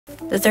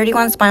The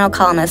 31 spinal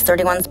column has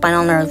 31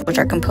 spinal nerves, which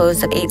are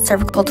composed of 8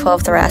 cervical,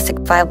 12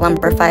 thoracic, 5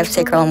 lumbar, 5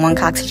 sacral, and 1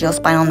 coccygeal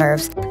spinal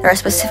nerves. There are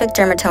specific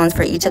dermatomes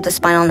for each of the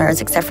spinal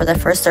nerves except for the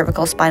first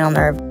cervical spinal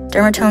nerve.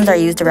 Dermatomes are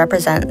used to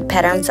represent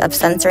patterns of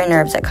sensory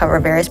nerves that cover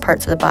various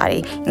parts of the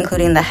body,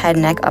 including the head,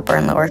 neck, upper,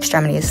 and lower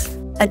extremities.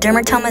 A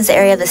dermatome is the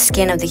area of the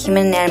skin of the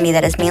human anatomy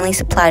that is mainly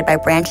supplied by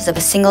branches of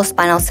a single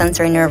spinal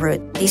sensory nerve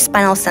root. These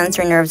spinal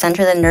sensory nerves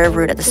enter the nerve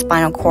root at the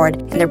spinal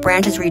cord, and their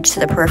branches reach to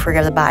the periphery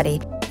of the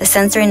body. The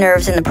sensory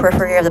nerves in the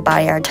periphery of the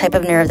body are a type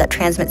of nerve that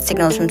transmits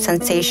signals from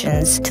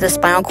sensations to the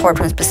spinal cord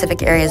from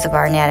specific areas of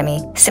our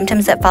anatomy.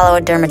 Symptoms that follow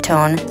a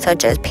dermatome,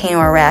 such as pain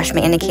or rash,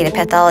 may indicate a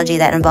pathology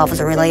that involves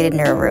a related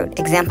nerve root.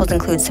 Examples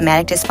include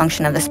somatic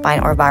dysfunction of the spine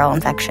or viral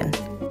infection.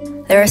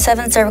 There are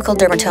 7 cervical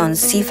dermatomes.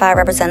 C5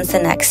 represents the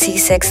neck,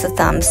 C6 the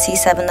thumb,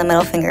 C7 the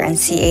middle finger, and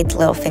C8 the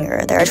little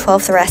finger. There are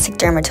 12 thoracic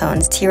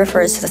dermatomes. T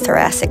refers to the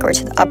thoracic or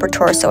to the upper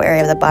torso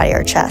area of the body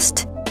or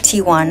chest.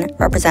 T1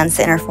 represents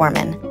the inner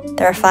foramen.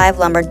 There are 5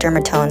 lumbar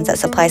dermatomes that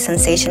supply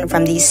sensation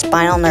from these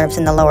spinal nerves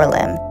in the lower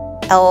limb.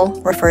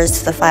 L refers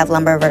to the 5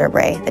 lumbar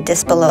vertebrae, the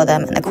disc below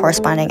them, and the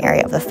corresponding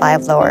area of the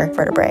 5 lower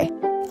vertebrae.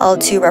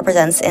 L2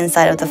 represents the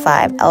inside of the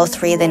 5,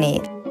 L3 the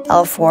knee,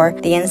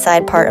 L4 the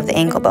inside part of the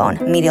ankle bone,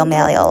 medial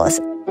malleolus,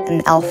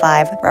 and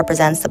L5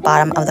 represents the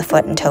bottom of the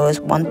foot and toes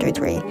 1 through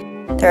 3.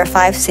 There are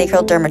 5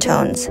 sacral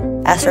dermatomes.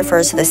 S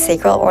refers to the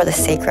sacral or the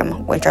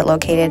sacrum, which are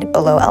located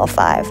below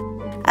L5.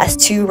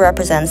 S2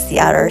 represents the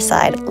outer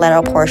side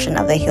lateral portion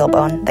of the heel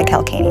bone, the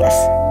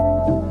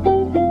calcaneus.